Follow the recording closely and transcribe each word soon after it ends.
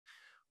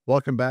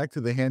Welcome back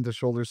to the Hand to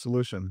Shoulder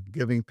Solution,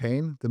 giving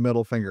pain the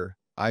middle finger.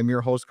 I'm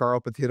your host,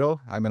 Petitto.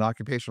 I'm an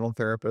occupational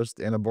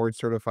therapist and a board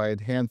certified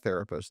hand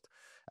therapist.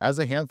 As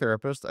a hand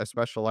therapist, I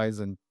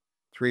specialize in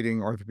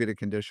treating orthopedic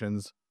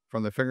conditions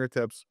from the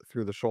fingertips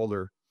through the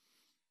shoulder.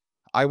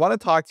 I want to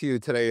talk to you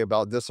today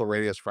about distal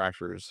radius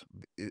fractures.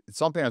 It's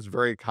something that's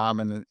very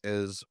common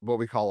is what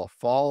we call a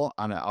fall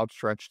on an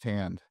outstretched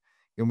hand.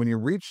 And when you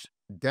reach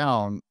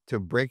down to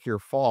break your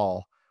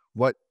fall,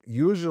 what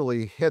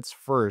usually hits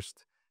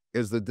first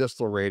is the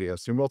distal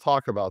radius. And we'll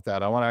talk about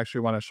that. I want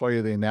to show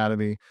you the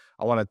anatomy.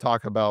 I want to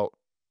talk about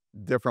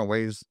different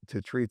ways to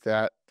treat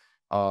that.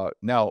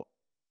 Now,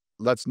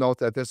 let's note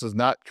that this is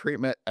not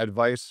treatment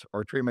advice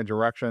or treatment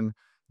direction.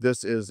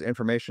 This is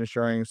information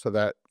sharing so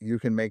that you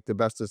can make the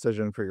best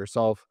decision for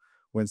yourself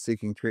when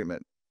seeking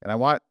treatment. And I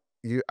want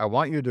you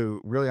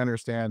to really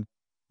understand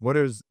what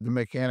is the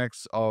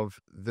mechanics of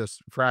this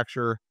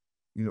fracture.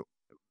 You know,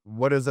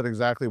 what is it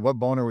exactly? What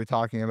bone are we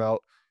talking about?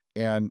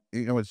 And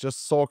it's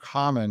just so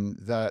common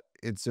that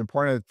it's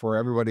important for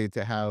everybody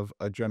to have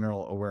a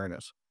general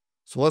awareness.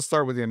 So let's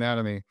start with the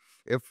anatomy.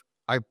 If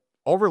I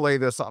overlay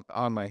this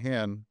on my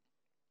hand,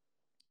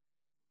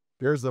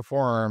 there's the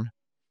forearm,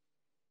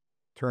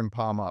 turn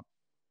palm up.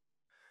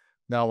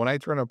 Now, when I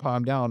turn a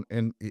palm down,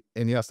 and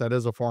yes, that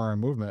is a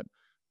forearm movement,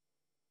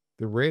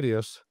 the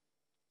radius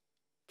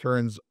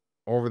turns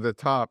over the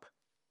top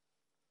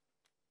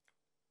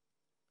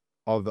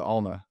of the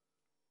ulna.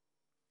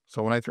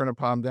 So when I turn a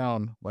palm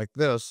down like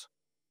this,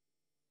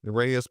 the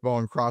radius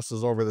bone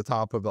crosses over the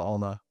top of the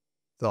ulna.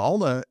 The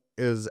ulna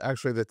is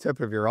actually the tip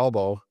of your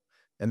elbow,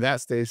 and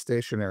that stays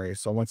stationary.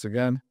 So once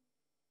again,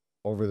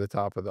 over the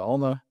top of the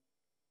ulna,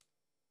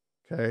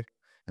 okay?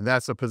 And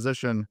that's a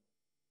position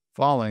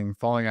falling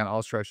on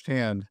outstretched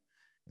hand,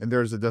 and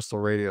there's the distal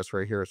radius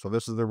right here. So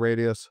this is the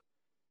radius.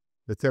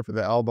 The tip of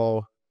the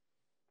elbow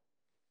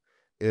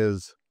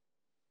is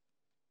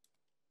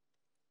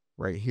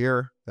right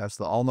here. That's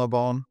the ulna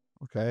bone,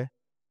 okay?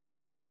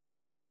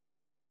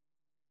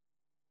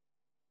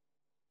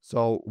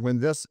 So when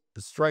this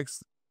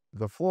strikes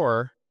the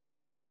floor,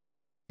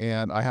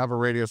 and I have a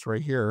radius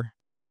right here,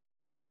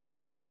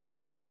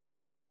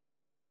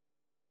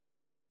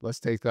 let's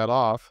take that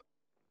off.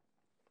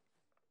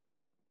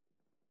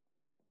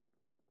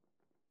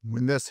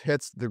 When this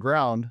hits the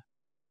ground,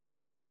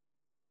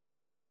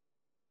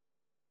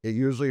 it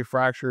usually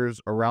fractures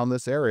around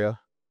this area,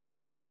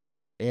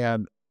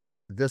 and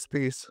this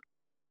piece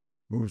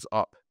moves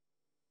up.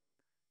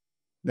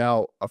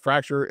 Now, a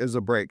fracture is a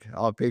break.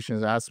 I'll have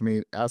patients ask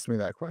me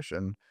that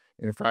question,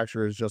 and a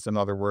fracture is just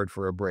another word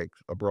for a break,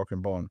 a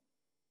broken bone.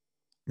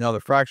 Now,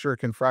 the fracture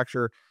can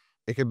fracture.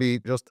 It could be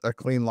just a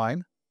clean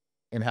line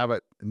and have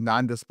it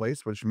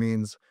non-displaced, which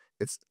means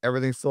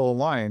everything's still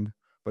aligned,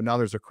 but now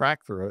there's a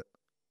crack through it.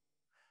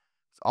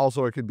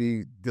 Also, it could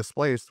be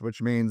displaced,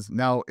 which means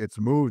now it's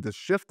moved, it's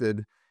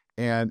shifted,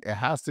 and it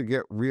has to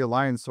get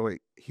realigned so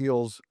it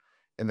heals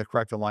in the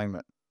correct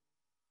alignment.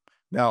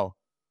 Now,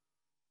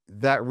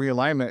 that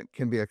realignment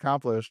can be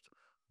accomplished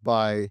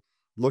by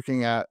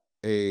looking at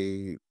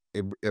a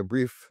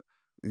brief,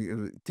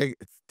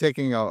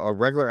 taking a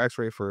regular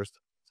X-ray first,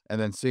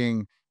 and then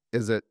seeing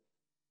is it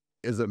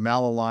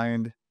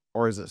malaligned,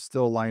 or is it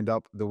still lined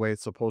up the way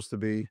it's supposed to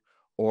be,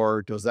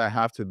 or does that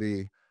have to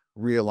be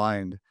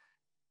realigned?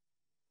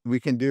 We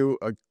can do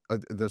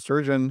the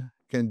surgeon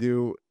can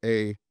do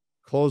a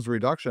closed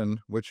reduction,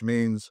 which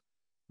means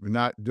we're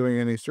not doing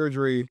any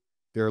surgery.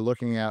 They're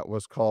looking at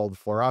what's called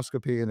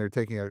fluoroscopy, and they're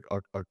taking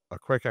a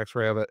quick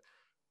X-ray of it,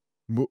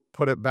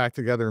 put it back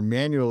together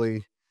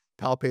manually,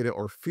 palpate it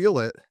or feel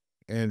it,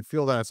 and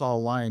feel that it's all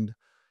aligned,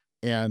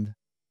 and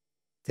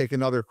take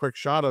another quick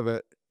shot of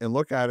it and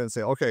look at it and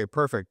say, okay,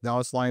 perfect. Now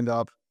it's lined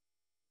up,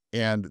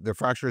 and the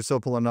fracture is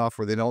simple enough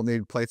where they don't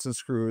need plates and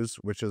screws,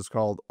 which is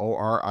called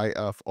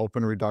ORIF,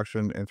 open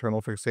reduction internal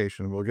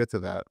fixation. We'll get to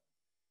that.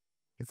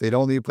 If they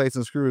don't need plates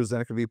and screws,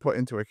 then it can be put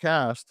into a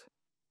cast,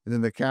 and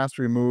then the cast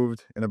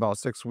removed in about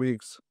 6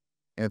 weeks,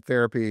 and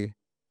therapy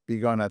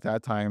begun at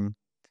that time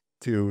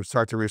to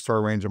start to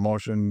restore range of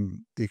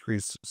motion,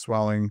 decrease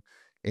swelling,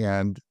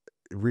 and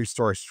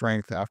restore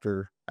strength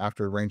after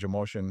range of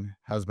motion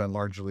has been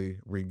largely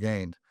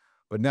regained.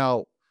 But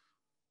now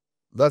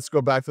let's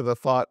go back to the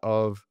thought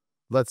of,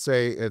 let's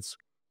say it's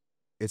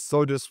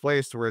so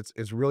displaced where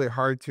it's really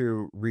hard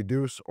to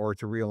reduce or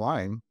to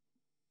realign,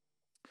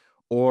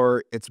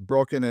 or it's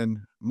broken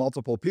in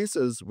multiple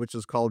pieces, which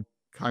is called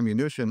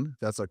comminution.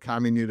 That's a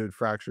comminuted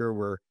fracture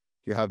where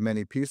you have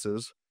many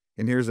pieces.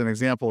 And here's an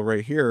example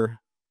right here.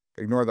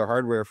 Ignore the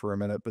hardware for a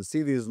minute, but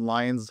see these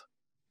lines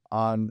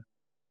on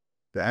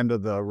the end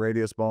of the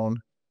radius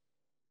bone,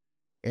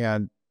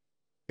 and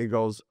it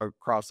goes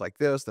across like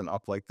this, then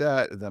up like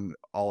that, and then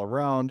all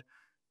around.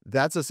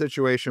 That's a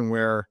situation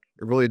where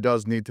it really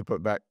does need to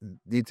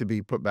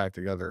be put back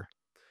together.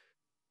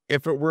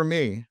 If it were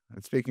me,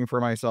 and speaking for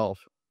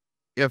myself,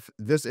 if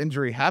this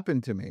injury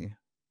happened to me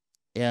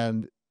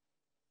and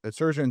a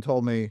surgeon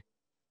told me,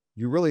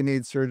 you really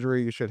need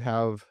surgery, you should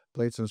have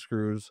plates and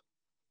screws,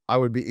 I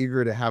would be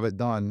eager to have it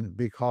done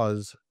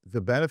because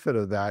the benefit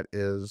of that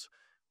is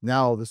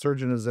now the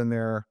surgeon is in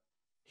there,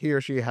 he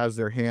or she has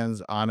their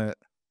hands on it,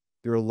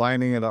 they're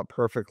lining it up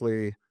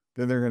perfectly,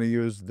 then they're going to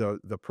use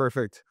the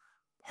perfect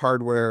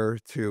hardware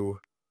to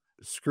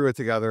screw it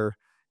together,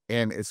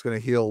 and it's going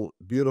to heal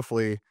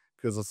beautifully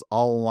because it's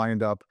all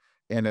lined up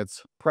and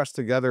it's pressed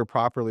together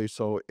properly,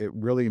 so it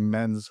really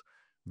mends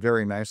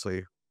very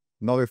nicely.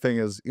 Another thing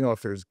is,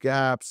 if there's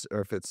gaps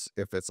or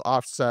if it's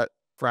offset,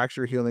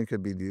 fracture healing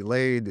could be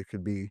delayed. It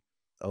could be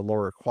a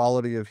lower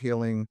quality of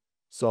healing.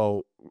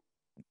 So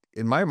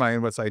in my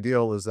mind, what's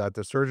ideal is that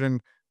the surgeon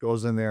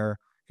goes in there,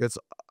 gets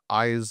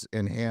eyes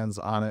and hands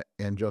on it,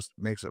 and just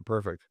makes it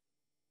perfect.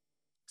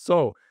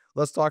 So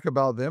let's talk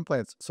about the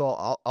implants.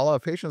 So I'll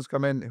have patients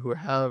come in who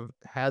have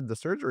had the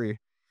surgery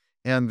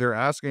and they're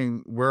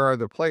asking, where are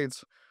the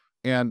plates?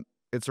 And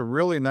it's a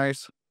really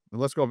nice,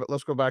 let's go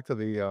back to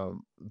the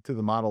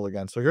model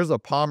again. So here's a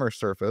palmar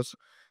surface.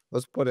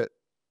 Let's put it,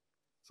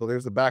 so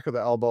there's the back of the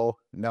elbow.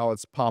 Now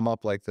it's palm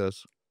up like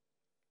this.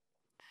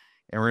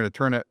 And we're going to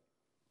turn it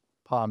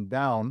palm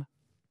down.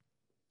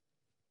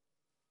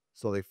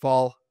 So they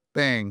fall,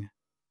 bang.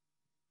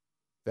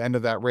 The end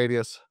of that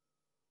radius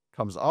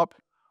comes up,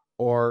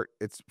 or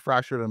it's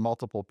fractured in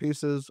multiple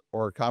pieces,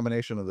 or a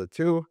combination of the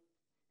two.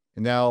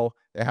 And now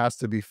it has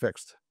to be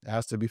fixed. It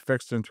has to be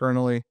fixed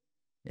internally.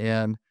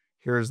 And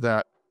here's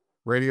that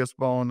radius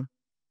bone,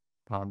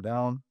 palm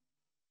down.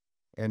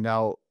 And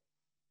now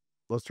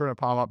let's turn it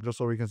palm up just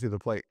so we can see the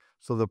plate.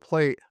 So the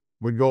plate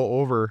would go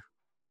over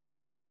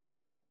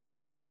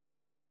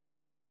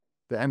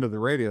the end of the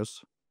radius,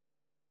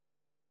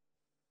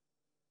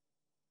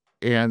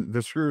 and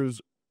the screws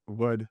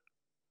would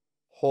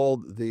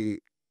hold the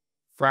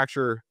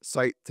fracture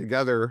site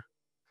together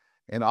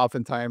and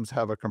oftentimes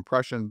have a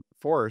compression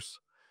force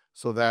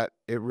so that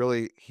it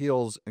really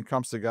heals and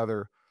comes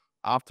together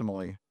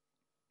optimally.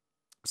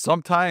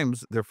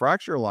 Sometimes the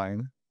fracture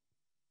line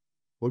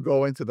will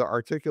go into the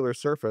articular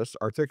surface.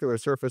 Articular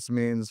surface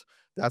means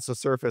that's a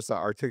surface that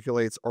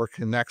articulates or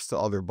connects to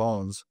other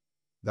bones.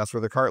 That's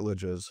where the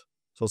cartilage is.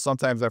 So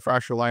sometimes that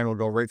fracture line will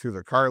go right through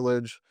the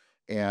cartilage.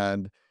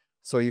 And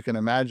so you can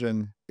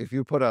imagine if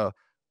you're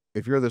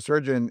the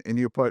surgeon and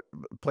you put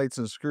plates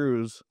and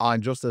screws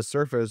on just this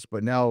surface,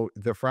 but now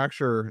the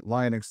fracture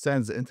line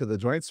extends into the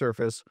joint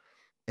surface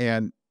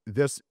and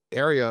this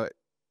area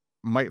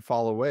might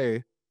fall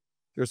away,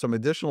 there's some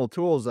additional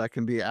tools that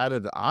can be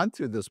added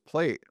onto this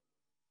plate,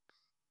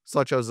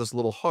 such as this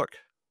little hook.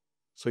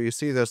 So you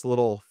see this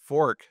little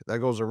fork that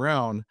goes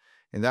around,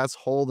 and that's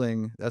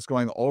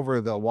going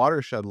over the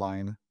watershed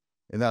line,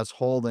 and that's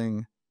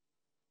holding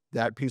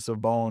that piece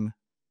of bone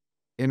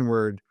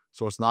inward,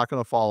 so it's not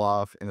going to fall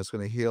off, and it's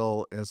going to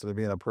heal, and it's going to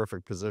be in a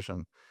perfect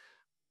position.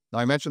 Now,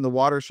 I mentioned the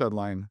watershed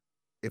line.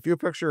 If you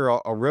picture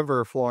a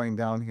river flowing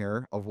down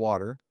here of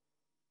water,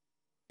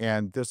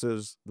 and this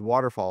is the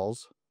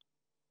waterfalls,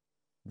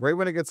 right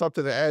when it gets up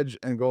to the edge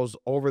and goes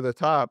over the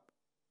top,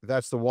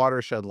 that's the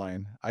watershed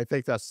line. I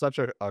think that's such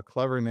a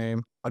clever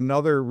name.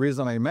 Another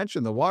reason I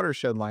mentioned the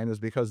watershed line is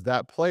because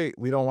that plate,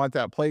 we don't want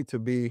that plate to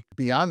be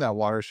beyond that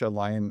watershed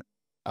line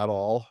at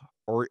all,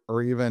 or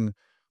even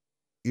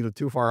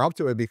too far up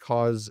to it,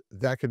 because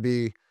that could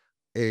be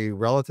a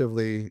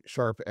relatively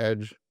sharp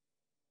edge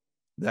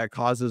that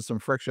causes some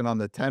friction on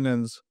the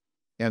tendons,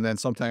 and then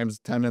sometimes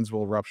tendons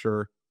will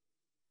rupture.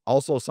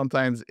 Also,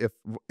 sometimes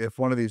if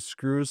one of these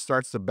screws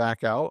starts to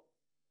back out,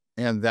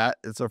 and that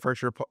it's a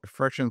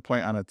friction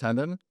point on a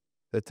tendon,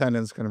 the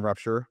tendons can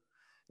rupture,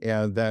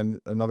 and then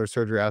another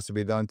surgery has to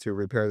be done to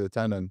repair the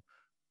tendon.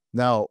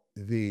 Now,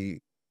 the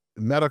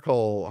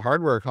medical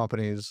hardware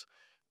companies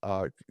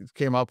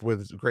came up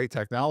with great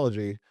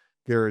technology.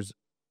 There's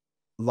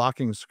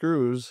locking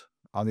screws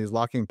on these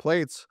locking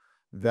plates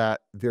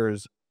that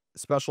there's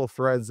special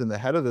threads in the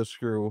head of the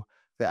screw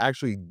that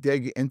actually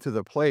dig into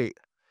the plate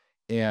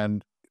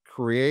and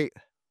create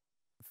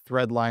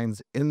thread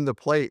lines in the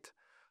plate.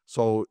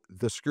 So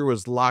the screw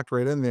is locked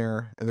right in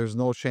there and there's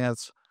no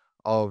chance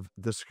of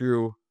the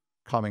screw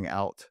coming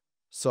out.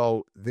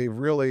 So they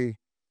really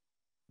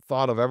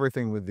thought of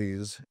everything with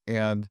these.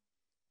 And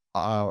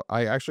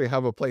I actually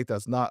have a plate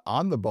that's not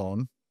on the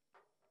bone.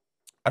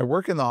 I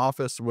work in the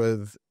office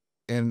with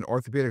an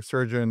orthopedic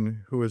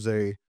surgeon who is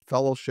a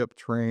fellowship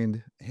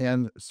trained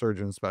hand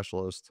surgeon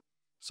specialist.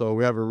 So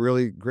we have a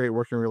really great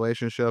working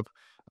relationship,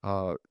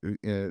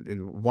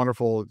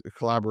 wonderful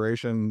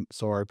collaboration.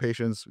 So our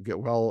patients get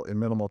well in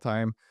minimal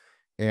time.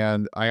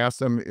 And I asked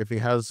him if he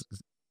has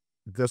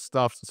this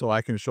stuff so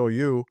I can show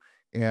you.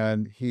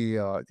 And he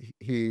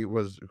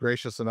was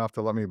gracious enough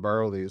to let me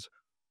borrow these.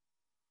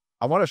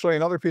 I want to show you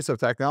another piece of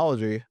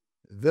technology.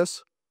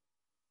 This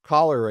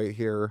collar right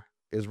here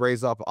is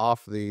raised up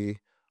off of the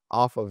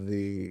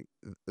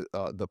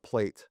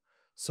plate.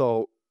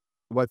 So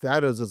what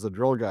that is a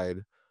drill guide.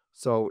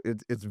 So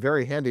it's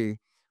very handy.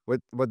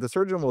 What the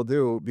surgeon will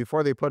do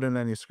before they put in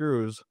any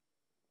screws,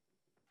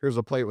 here's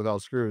a plate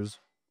without screws.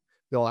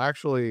 They'll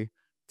actually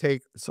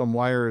take some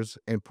wires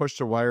and push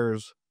the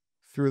wires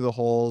through the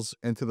holes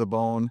into the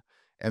bone,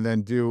 and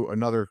then do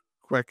another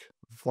quick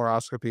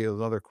fluoroscopy,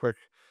 another quick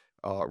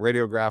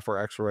radiograph or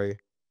x-ray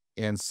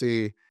and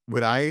see,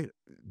 when I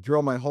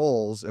drill my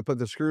holes and put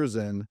the screws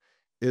in,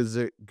 is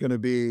it going to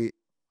be,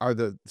 are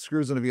the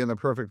screws going to be in the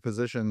perfect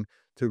position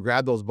to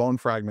grab those bone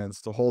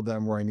fragments to hold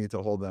them where I need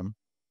to hold them?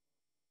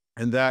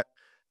 And that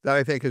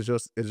I think is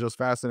just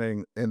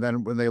fascinating. And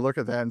then when they look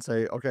at that and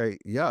say, okay,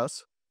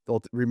 yes,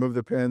 they'll remove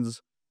the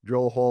pins,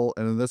 drill a hole,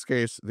 and in this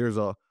case, there's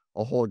a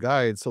hole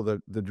guide so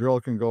that the drill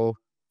can go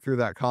through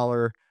that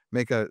collar,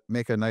 make a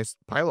nice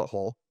pilot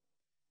hole,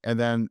 and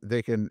then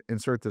they can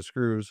insert the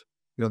screws.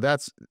 You know,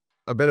 that's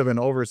a bit of an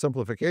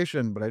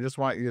oversimplification, but I just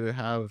want you to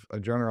have a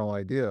general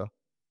idea.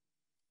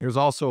 There's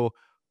also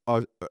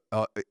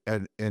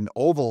an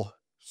oval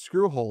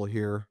screw hole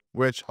here,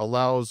 which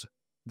allows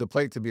the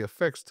plate to be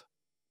affixed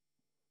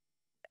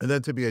and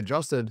then to be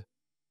adjusted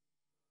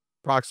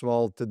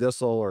proximal to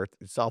distal or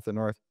south and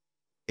north,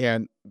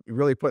 and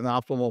really put in the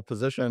optimal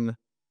position.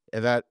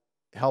 And that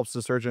helps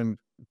the surgeon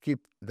keep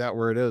that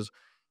where it is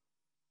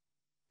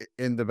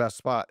in the best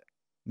spot.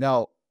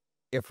 Now,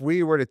 if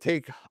we were to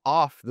take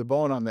off the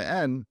bone on the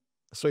end,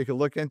 so you can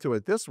look into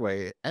it this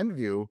way, end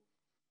view,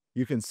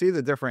 you can see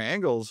the different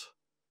angles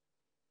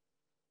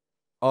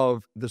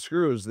of the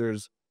screws.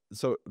 There's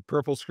so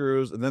purple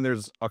screws, and then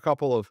there's a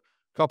couple of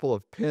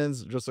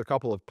pins, just a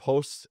couple of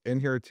posts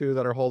in here too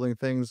that are holding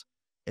things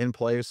in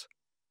place.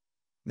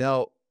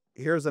 Now,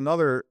 here's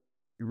another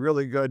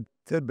really good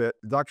tidbit.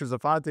 Dr.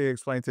 Zafanti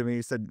explained to me,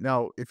 he said,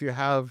 now, if you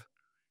have,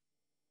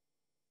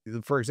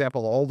 for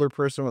example, an older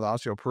person with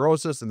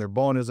osteoporosis and their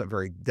bone isn't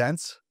very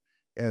dense,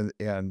 and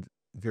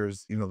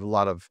there's, you know, a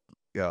lot of,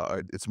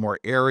 it's more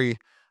airy,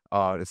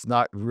 it's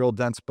not real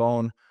dense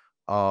bone,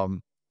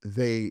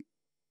 they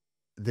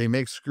they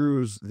make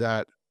screws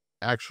that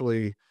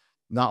actually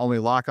not only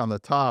lock on the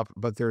top,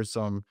 but there's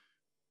some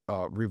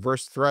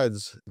reverse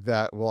threads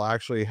that will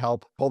actually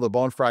help pull the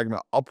bone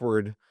fragment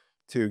upward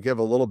to give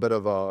a little bit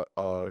of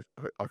a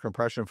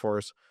compression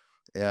force.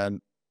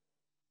 And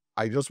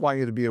I just want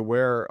you to be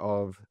aware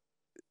of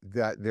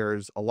that.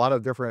 There's a lot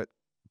of different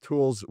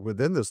tools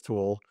within this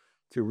tool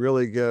to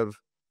really give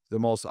the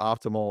most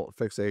optimal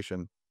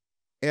fixation.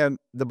 And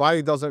the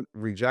body doesn't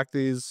reject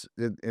these.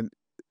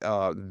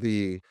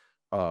 The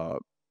uh,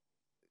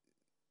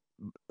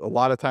 a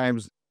lot of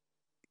times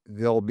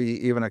there'll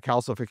be even a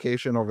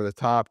calcification over the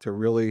top to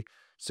really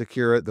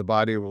secure it. The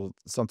body will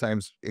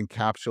sometimes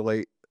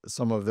encapsulate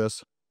some of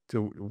this.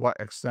 To what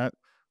extent,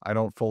 I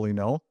don't fully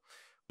know,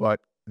 but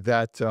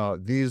that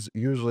these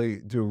usually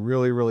do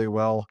really, really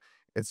well.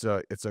 It's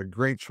a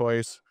great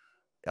choice,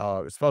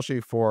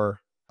 especially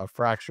for a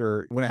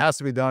fracture. When it has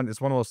to be done,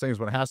 it's one of those things.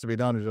 When it has to be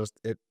done,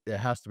 it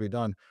has to be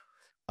done,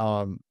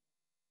 um,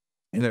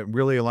 and it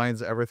really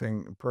aligns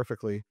everything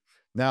perfectly.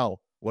 Now,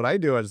 what I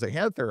do as a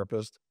hand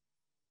therapist,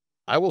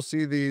 I will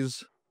see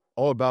these,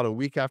 about a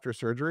week after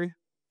surgery,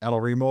 and I'll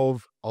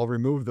remove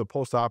the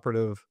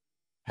postoperative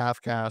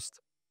half cast.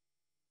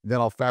 Then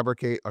I'll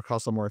fabricate a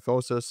custom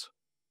orthosis,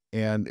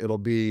 and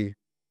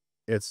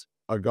it's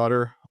a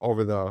gutter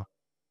over the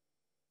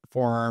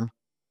forearm,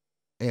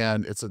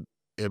 and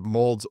it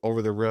molds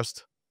over the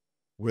wrist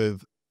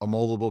with a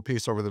moldable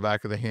piece over the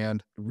back of the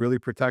hand, really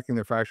protecting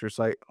the fracture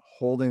site,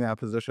 holding that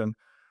position.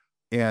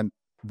 And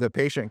the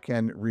patient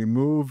can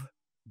remove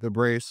the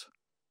brace,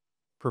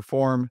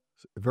 perform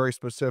very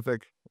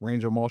specific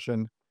range of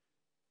motion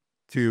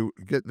to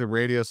get the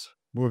radius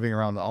moving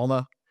around the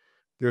ulna.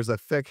 There's a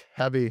thick,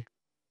 heavy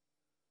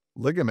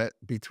ligament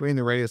between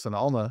the radius and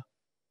ulna.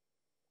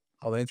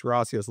 The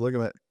interosseous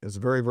ligament is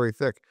very, very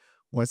thick.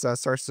 Once that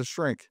starts to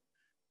shrink,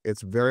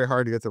 it's very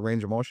hard to get the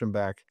range of motion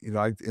back. You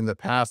know, in the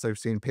past, I've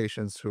seen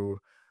patients who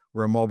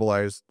were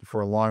immobilized for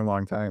a long,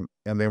 long time,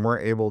 and they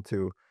weren't able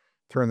to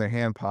turn their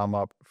hand palm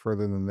up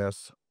further than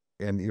this,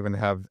 and even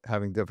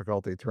having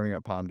difficulty turning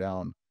it palm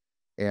down.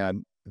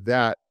 And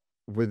that,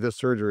 with this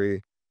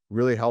surgery,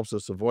 really helps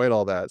us avoid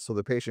all that. So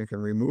the patient can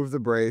remove the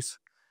brace,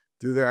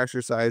 do their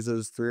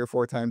exercises 3 or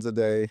 4 times a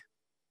day,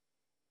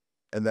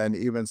 and then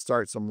even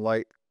start some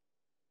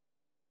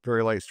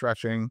very light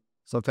stretching,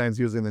 sometimes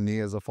using the knee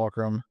as a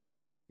fulcrum.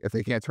 If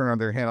they can't turn on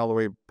their hand all the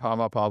way palm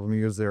up, I'll have them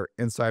use their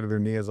inside of their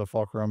knee as a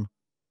fulcrum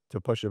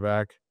to push it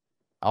back,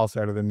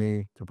 outside of the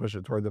knee to push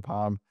it toward the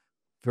palm.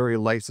 Very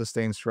light,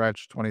 sustained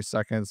stretch, 20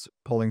 seconds,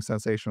 pulling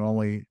sensation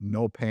only,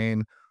 no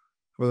pain.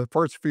 For the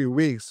first few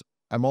weeks,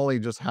 I'm only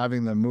just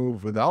having them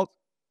move without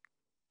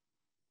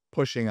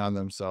pushing on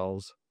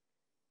themselves,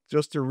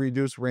 just to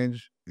reduce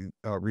range,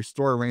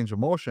 restore range of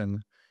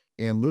motion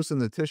and loosen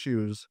the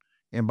tissues.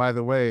 And by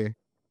the way,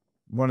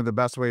 one of the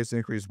best ways to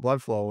increase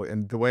blood flow,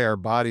 and the way our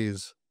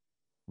bodies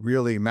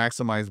really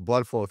maximize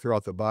blood flow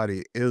throughout the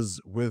body,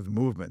 is with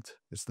movement.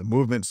 It's the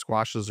movement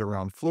squashes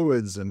around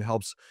fluids and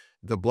helps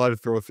the blood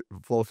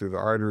flow through the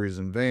arteries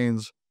and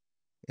veins.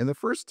 And the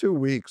first 2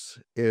 weeks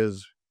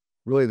is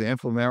really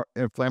the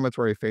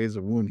inflammatory phase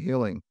of wound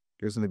healing.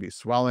 There's going to be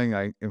swelling.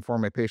 I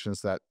inform my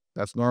patients that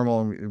that's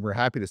normal, and we're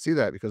happy to see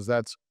that, because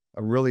that's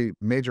a really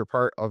major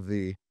part of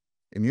the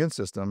immune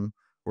system,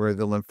 where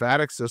the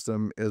lymphatic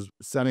system is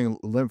sending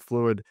lymph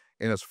fluid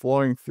and it's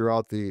flowing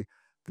throughout the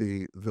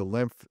the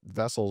lymph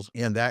vessels,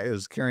 and that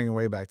is carrying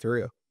away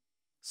bacteria.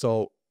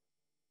 So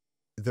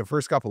the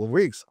first couple of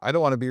weeks, I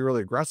don't want to be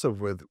really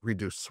aggressive with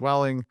reduced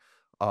swelling,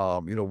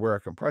 wear a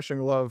compression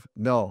glove.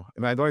 No.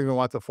 And I don't even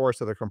want the force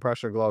of the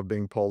compression glove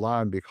being pulled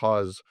on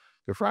because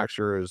the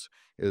fracture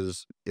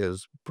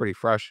is pretty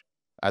fresh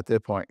at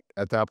that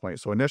point.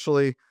 So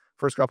initially,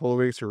 first couple of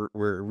weeks,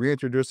 we're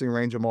reintroducing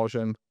range of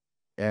motion.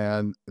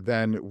 And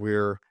then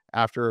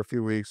after a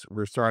few weeks,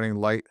 we're starting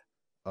light,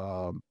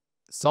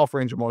 self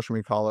range of motion,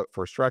 we call it,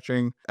 for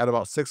stretching. At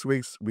about 6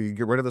 weeks, we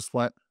get rid of the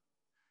splint,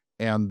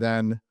 and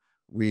then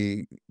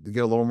we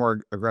get a little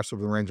more aggressive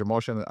with range of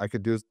motion. I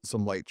could do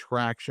some light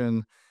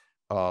traction,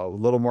 a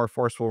little more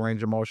forceful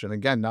range of motion.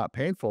 Again, not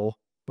painful,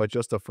 but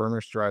just a firmer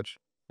stretch.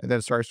 And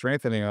then start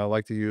strengthening. I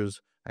like to use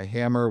a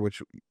hammer,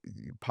 which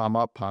palm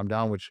up, palm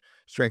down, which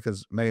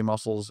strengthens many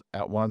muscles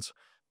at once.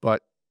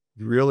 But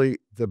really,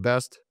 the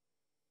best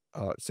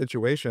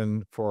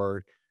situation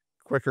for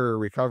quicker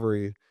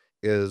recovery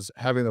is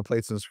having the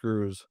plates and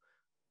screws,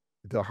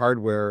 the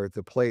hardware,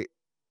 the plate,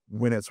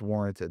 when it's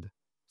warranted.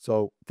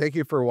 So thank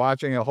you for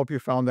watching. I hope you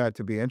found that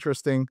to be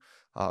interesting.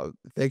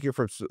 Thank you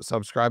for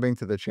subscribing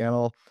to the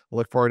channel.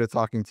 Look forward to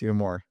talking to you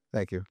more.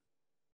 Thank you.